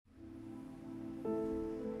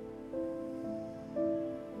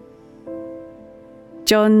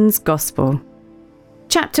John's Gospel,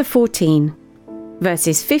 chapter 14,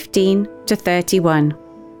 verses 15 to 31.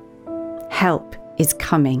 Help is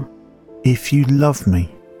coming. If you love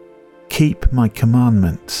me, keep my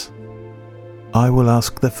commandments. I will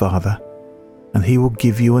ask the Father, and he will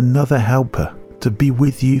give you another helper to be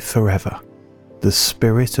with you forever, the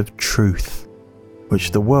Spirit of truth,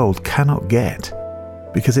 which the world cannot get,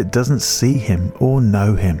 because it doesn't see him or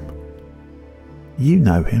know him. You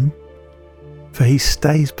know him, for he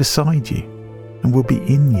stays beside you and will be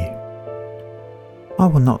in you. I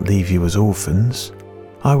will not leave you as orphans.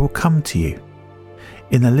 I will come to you.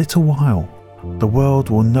 In a little while, the world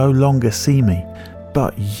will no longer see me,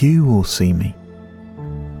 but you will see me.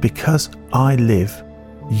 Because I live,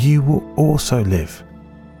 you will also live.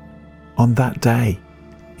 On that day,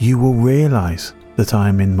 you will realize that I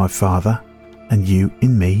am in my Father, and you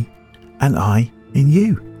in me, and I in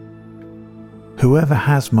you. Whoever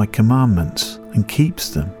has my commandments and keeps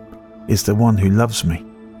them is the one who loves me.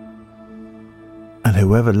 And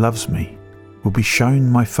whoever loves me will be shown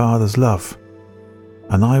my Father's love,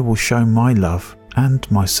 and I will show my love and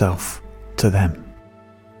myself to them.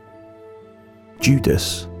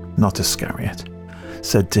 Judas, not Iscariot,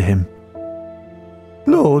 said to him,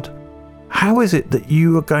 Lord, how is it that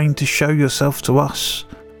you are going to show yourself to us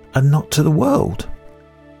and not to the world?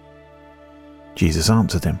 Jesus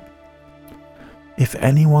answered him, If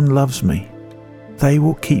anyone loves me, they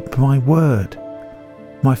will keep my word.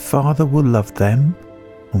 My Father will love them,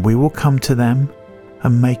 and we will come to them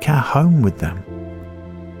and make our home with them.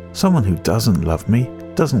 Someone who doesn't love me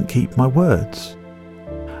doesn't keep my words.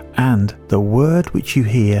 And the word which you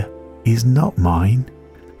hear is not mine,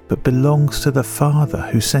 but belongs to the Father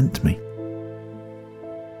who sent me.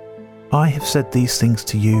 I have said these things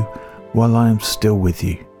to you while I am still with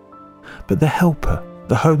you. But the Helper,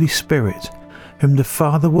 the Holy Spirit, whom the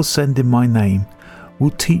Father will send in my name, will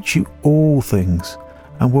teach you all things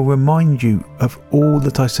and will remind you of all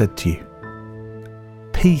that I said to you.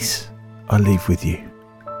 Peace I leave with you.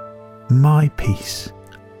 My peace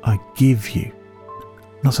I give you.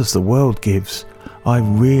 Not as the world gives, I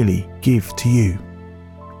really give to you.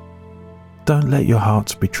 Don't let your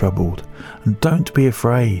hearts be troubled, and don't be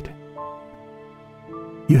afraid.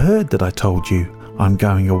 You heard that I told you I'm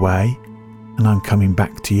going away, and I'm coming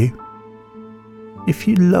back to you. If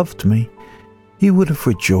you loved me, you would have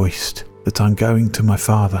rejoiced that I'm going to my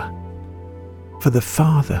Father, for the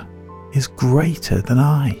Father is greater than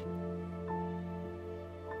I.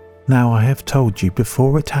 Now I have told you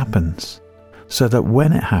before it happens, so that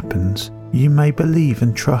when it happens, you may believe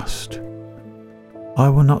and trust. I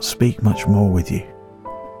will not speak much more with you,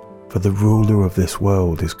 for the ruler of this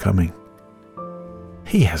world is coming.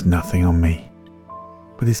 He has nothing on me,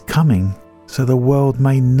 but is coming so the world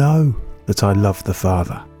may know that I love the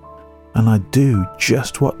Father, and I do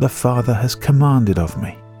just what the Father has commanded of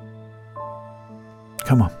me.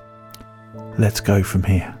 Come on, let's go from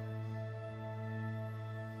here.